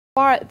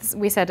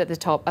We said at the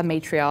top, a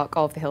matriarch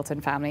of the Hilton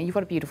family. You've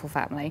got a beautiful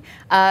family.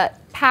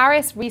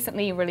 Paris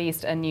recently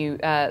released a new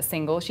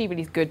single. She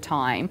released "Good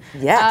Time."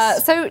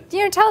 Yes. So,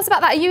 tell us about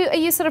that. Are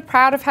you sort of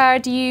proud of her?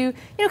 Do you,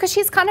 because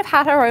she's kind of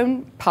had her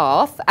own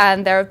path,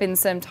 and there have been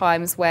some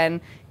times when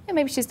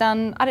maybe she's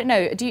done. I don't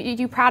know. Are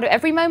you proud of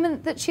every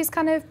moment that she's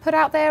kind of put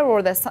out there,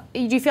 or do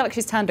you feel like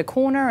she's turned a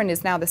corner and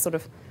is now this sort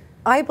of?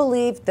 I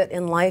believe that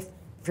in life,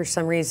 for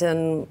some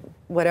reason,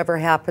 whatever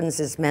happens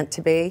is meant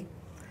to be.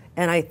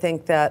 And I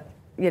think that,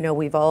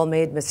 we've all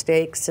made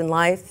mistakes in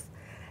life,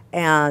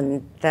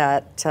 and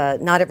that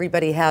not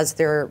everybody has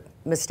their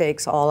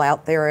mistakes all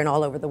out there and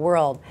all over the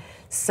world.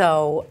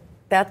 So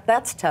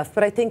that's tough,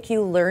 but I think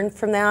you learn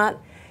from that.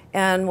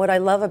 And what I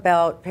love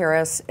about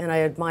Paris, and I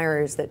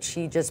admire, is that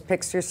she just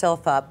picks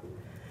herself up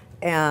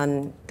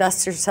and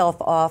dusts herself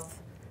off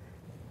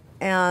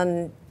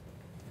and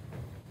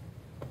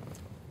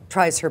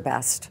tries her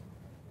best.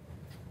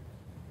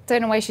 So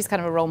in a way, she's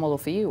kind of a role model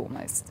for you,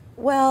 almost.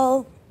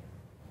 Well,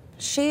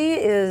 she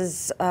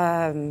is,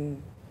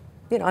 I'm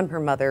her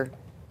mother.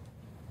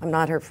 I'm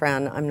not her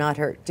friend. I'm not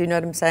her, do you know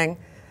what I'm saying?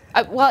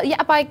 Well,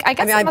 yeah, but I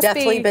guess I've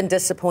definitely been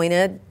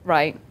disappointed.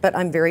 Right. But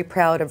I'm very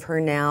proud of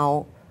her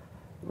now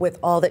with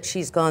all that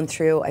she's gone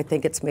through. I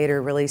think it's made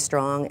her really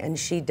strong, and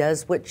she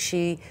does what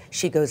she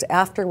goes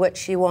after what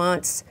she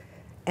wants,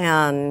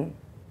 and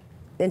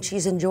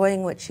she's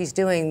enjoying what she's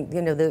doing.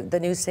 The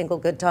new single,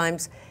 Good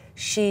Times,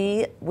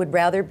 she would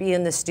rather be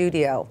in the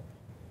studio,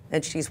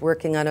 and she's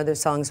working on other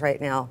songs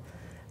right now,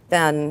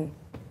 than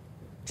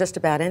just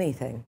about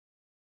anything.